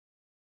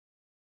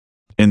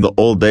In the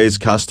old days,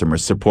 customer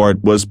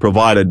support was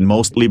provided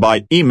mostly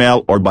by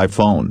email or by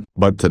phone,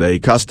 but today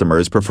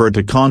customers prefer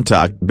to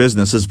contact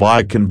businesses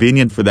via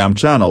convenient for them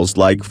channels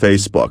like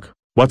Facebook,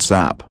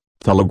 WhatsApp,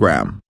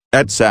 Telegram,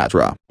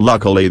 etc.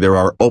 Luckily, there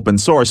are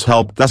open-source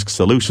help desk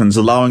solutions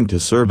allowing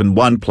to serve in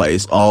one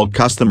place all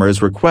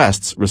customers'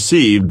 requests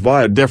received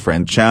via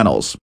different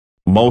channels.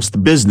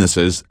 Most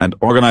businesses and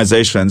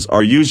organizations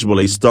are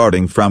usually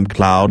starting from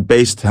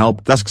cloud-based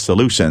help desk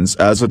solutions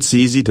as it's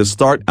easy to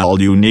start.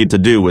 All you need to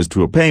do is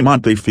to pay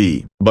monthly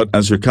fee. But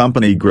as your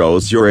company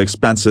grows, your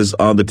expenses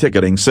on the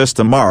ticketing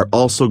system are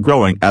also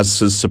growing, as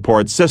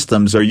support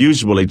systems are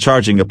usually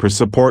charging a per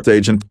support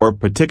agent or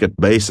per ticket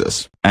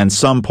basis. And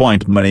some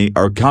point many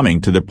are coming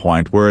to the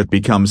point where it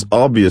becomes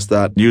obvious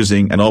that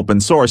using an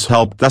open-source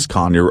help desk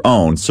on your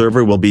own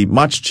server will be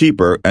much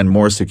cheaper and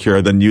more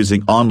secure than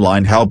using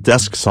online help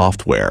desk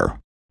software.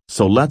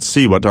 So let's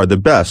see what are the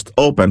best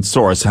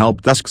open-source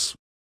help desks.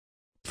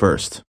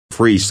 First,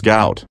 Free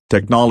Scout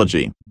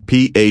Technology,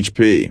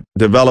 PHP.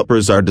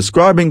 Developers are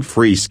describing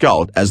Free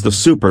Scout as the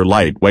super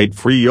lightweight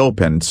free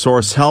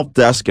open-source help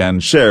desk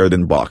and shared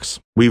inbox.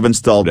 We've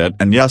installed it,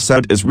 and yes,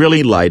 it is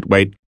really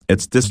lightweight.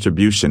 Its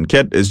distribution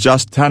kit is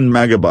just 10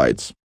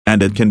 megabytes,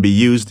 and it can be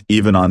used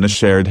even on a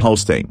shared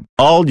hosting.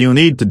 All you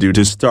need to do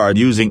to start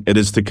using it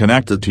is to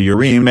connect it to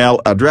your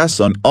email address,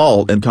 and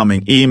all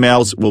incoming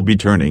emails will be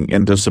turning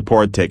into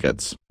support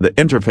tickets. The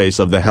interface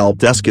of the help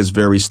desk is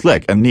very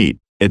slick and neat.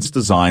 Its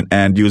design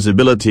and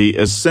usability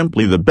is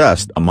simply the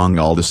best among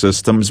all the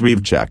systems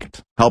we've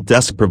checked.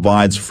 Helpdesk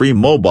provides free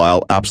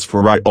mobile apps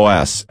for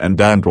iOS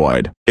and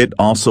Android. It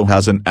also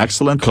has an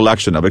excellent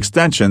collection of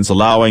extensions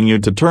allowing you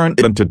to turn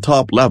it into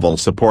top-level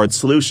support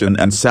solution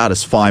and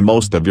satisfy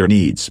most of your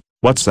needs.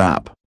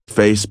 WhatsApp,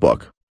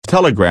 Facebook,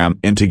 Telegram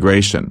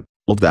integration,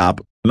 LTAP,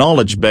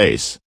 knowledge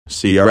base,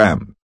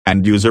 CRM,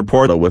 and user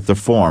portal with the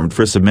form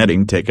for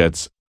submitting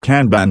tickets,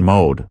 Kanban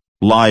mode,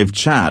 live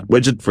chat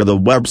widget for the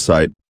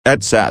website,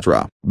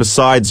 etc.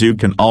 Besides, you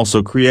can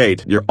also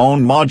create your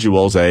own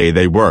modules.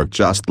 They work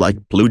just like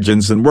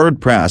plugins in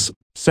WordPress,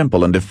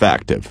 simple and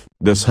effective.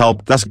 This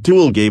help desk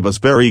tool gave us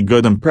very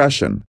good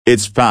impression.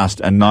 It's fast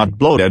and not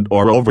bloated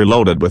or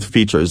overloaded with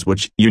features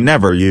which you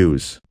never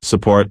use.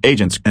 Support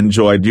agents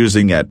enjoyed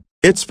using it.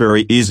 It's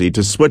very easy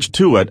to switch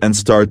to it and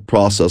start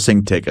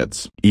processing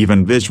tickets.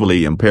 Even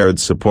visually impaired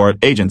support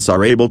agents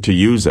are able to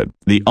use it.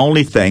 The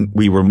only thing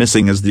we were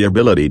missing is the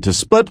ability to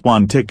split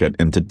one ticket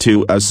into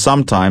two, as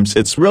sometimes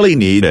it's really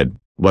needed,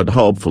 but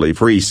hopefully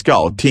Free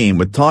Scout team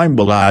with time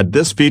will add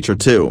this feature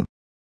too.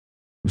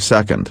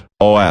 Second,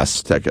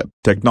 OS Ticket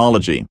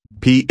Technology,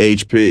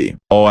 PHP.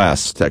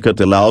 OS Ticket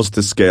allows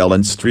to scale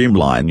and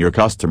streamline your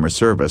customer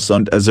service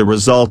and as a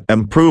result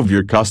improve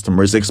your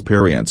customer's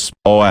experience.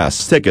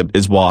 OS Ticket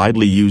is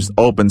widely used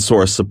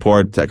open-source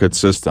support ticket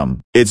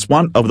system. It's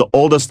one of the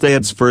oldest.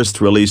 Its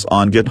first release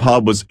on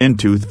GitHub was in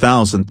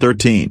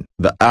 2013.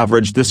 The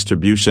average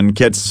distribution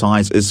kit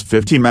size is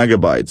 50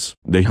 megabytes.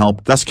 The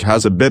help desk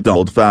has a bit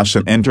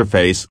old-fashioned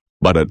interface,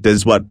 but it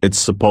is what it's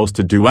supposed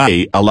to do.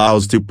 It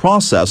allows to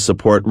process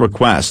support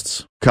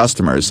requests.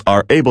 Customers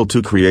are able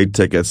to create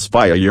tickets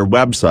via your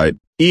website,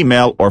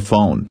 email or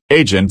phone.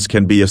 Agents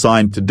can be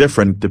assigned to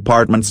different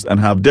departments and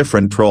have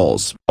different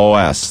roles.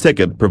 OS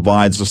Ticket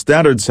provides a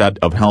standard set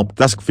of help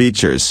desk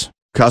features: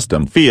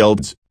 custom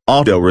fields,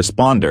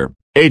 autoresponder,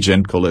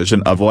 agent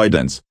collision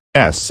avoidance,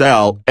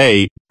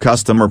 SLA,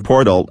 customer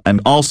portal, and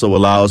also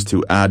allows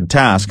to add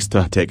tasks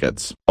to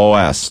tickets.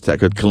 OS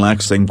Ticket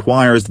collects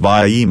inquiries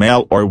via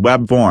email or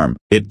web form.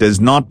 It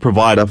does not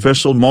provide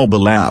official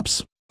mobile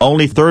apps.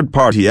 Only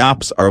third-party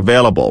apps are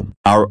available.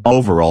 Our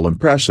overall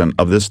impression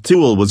of this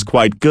tool was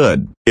quite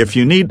good. If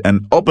you need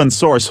an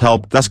open-source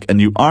help desk and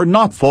you are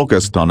not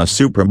focused on a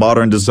super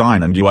modern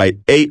design and UI,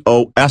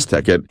 OS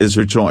Ticket is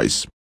your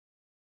choice.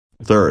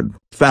 Third,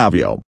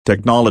 Favio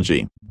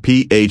Technology,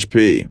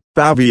 PHP.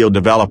 Favio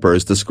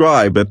developers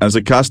describe it as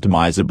a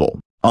customizable,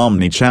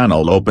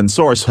 omni-channel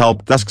open-source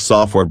help desk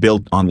software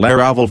built on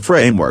Laravel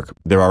framework.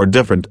 There are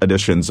different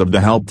editions of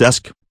the help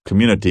desk: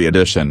 Community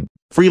Edition,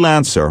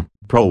 Freelancer,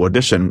 Pro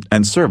Edition,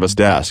 and Service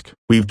Desk.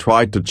 We've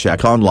tried to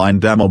check online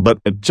demo, but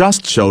it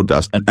just showed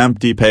us an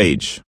empty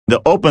page.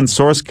 The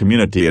open-source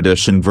Community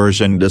Edition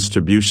version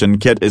distribution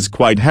kit is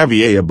quite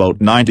heavy, about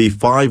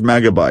 95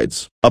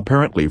 megabytes.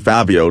 Apparently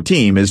Favio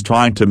team is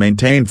trying to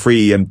maintain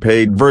free and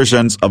paid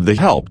versions of the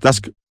help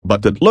desk,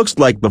 but it looks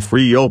like the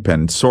free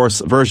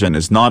open-source version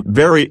is not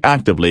very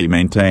actively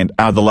maintained.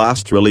 The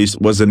last release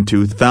was in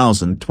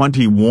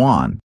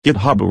 2021.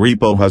 GitHub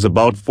repo has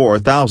about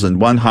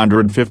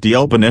 4,150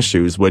 open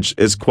issues, which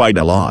is quite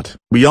a lot.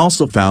 We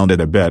also found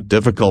it a bit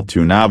difficult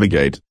to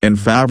navigate in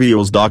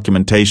Favio's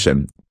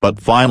documentation, but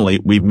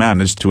finally we've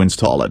managed to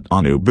install it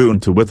on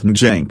Ubuntu with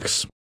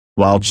Nginx.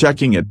 While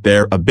checking it,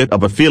 there a bit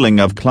of a feeling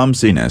of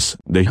clumsiness.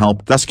 The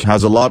help desk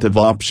has a lot of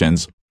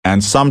options,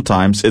 and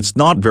sometimes it's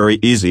not very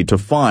easy to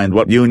find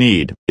what you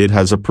need. It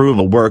has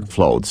approval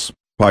workflows,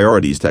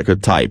 priorities,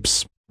 ticket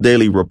types,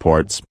 daily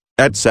reports,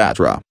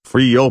 etc.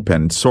 Free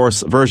open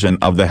source version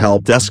of the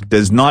help desk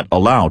does not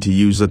allow to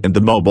use it in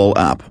the mobile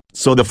app.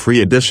 so the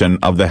free edition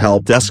of the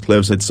Helpdesk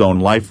lives its own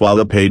life while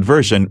the paid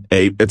version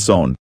its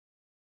own.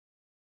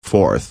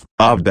 Fourth,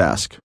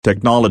 Helpdesk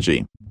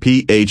Technology,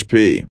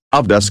 PHP.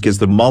 Helpdesk is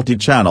the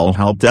multi-channel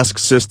helpdesk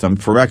system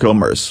for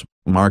e-commerce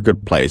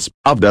marketplace.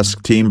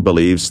 Helpdesk team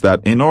believes that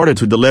in order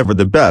to deliver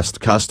the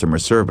best customer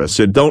service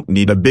you don't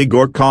need a big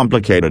or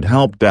complicated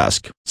help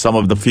desk. Some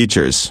of the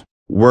features: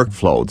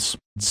 workflows,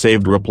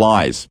 saved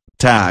replies,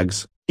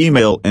 tags,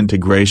 email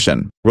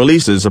integration.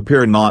 Releases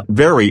appear not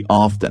very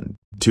often,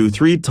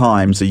 2-3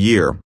 times a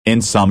year. In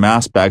some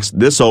aspects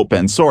this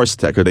open-source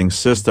ticketing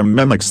system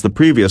mimics the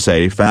previous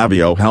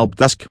Favio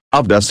Helpdesk.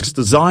 Helpdesk's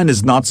design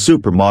is not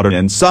super modern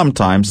and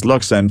sometimes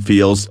looks and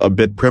feels a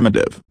bit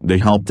primitive. The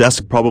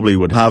Helpdesk probably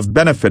would have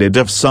benefited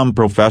if some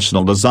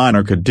professional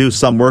designer could do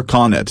some work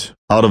on it.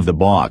 Out of the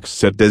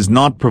box, it does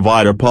not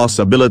provide a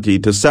possibility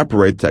to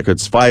separate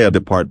tickets via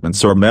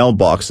departments or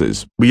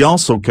mailboxes. We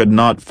also could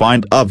not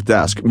find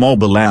Helpdesk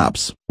mobile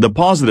apps. The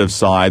positive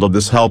side of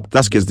this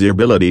Helpdesk is the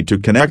ability to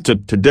connect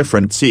it to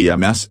different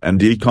CMS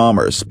and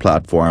e-commerce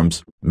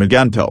platforms: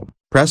 Magento,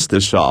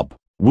 PrestaShop,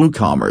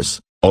 WooCommerce,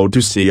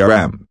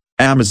 O2CRM,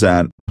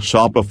 Amazon,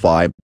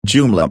 Shopify,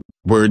 Joomla,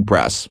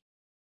 WordPress.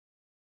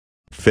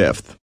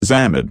 Fifth,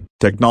 Xamid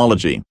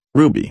Technology,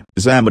 Ruby.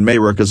 Xamid may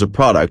work as a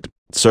product,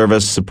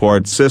 service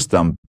support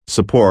system,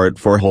 support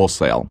for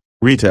wholesale,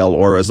 retail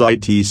or as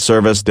IT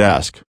service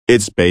desk.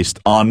 It's based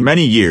on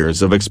many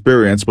years of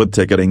experience with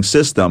ticketing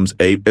systems.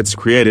 It's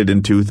created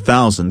in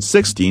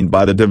 2016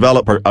 by the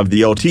developer of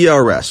the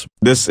OTRS.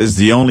 This is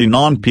the only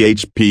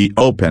non-PHP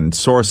open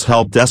source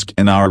helpdesk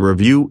in our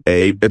review.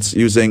 It's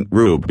using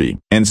Ruby.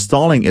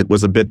 Installing it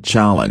was a bit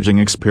challenging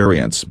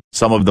experience.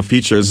 Some of the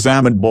features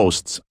Xamid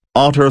boasts: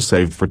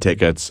 autosave for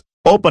tickets,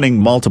 opening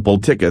multiple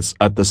tickets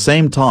at the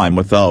same time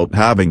without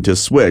having to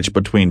switch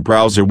between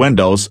browser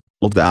windows,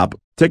 alt-tab,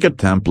 ticket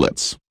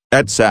templates,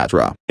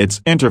 etc. Its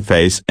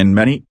interface in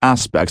many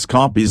aspects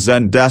copies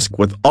Zendesk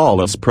with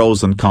all its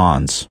pros and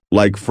cons.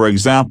 Like for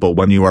example,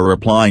 when you are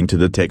replying to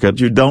the ticket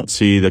you don't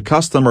see the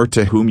customer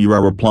to whom you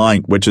are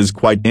replying, which is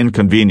quite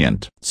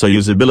inconvenient. So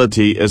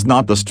usability is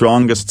not the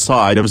strongest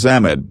side of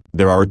Xamid.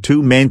 There are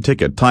two main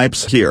ticket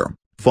types here: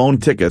 phone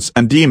tickets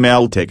and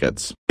email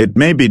tickets. It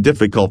may be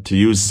difficult to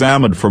use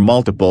Xamid for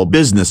multiple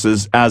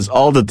businesses as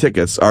all the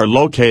tickets are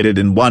located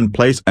in one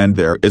place and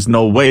there is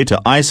no way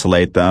to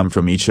isolate them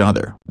from each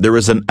other. There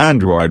is an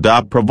Android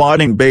app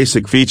providing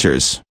basic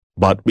features,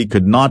 but we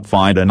could not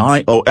find an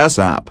iOS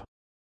app.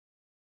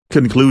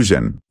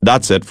 Conclusion: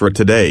 that's it for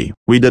today.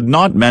 We did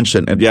not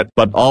mention it yet,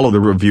 but all of the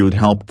reviewed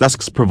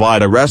helpdesks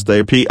provide a REST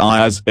API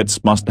as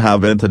it's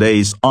must-have in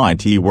today's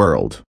IT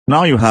world.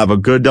 Now you have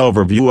a good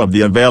overview of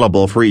the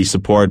available free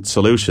support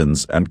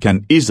solutions and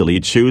can easily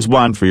choose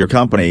one for your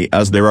company,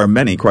 as there are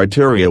many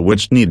criteria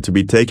which need to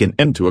be taken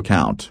into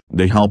account.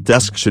 The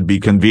helpdesk should be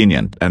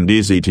convenient and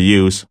easy to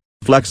use,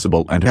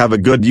 flexible and have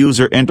a good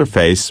user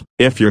interface.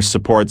 If your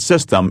support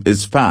system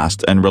is fast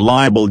and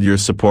reliable, your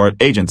support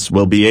agents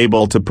will be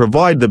able to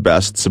provide the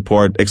best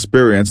support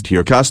experience to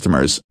your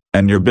customers,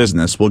 and your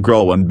business will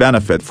grow and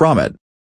benefit from it.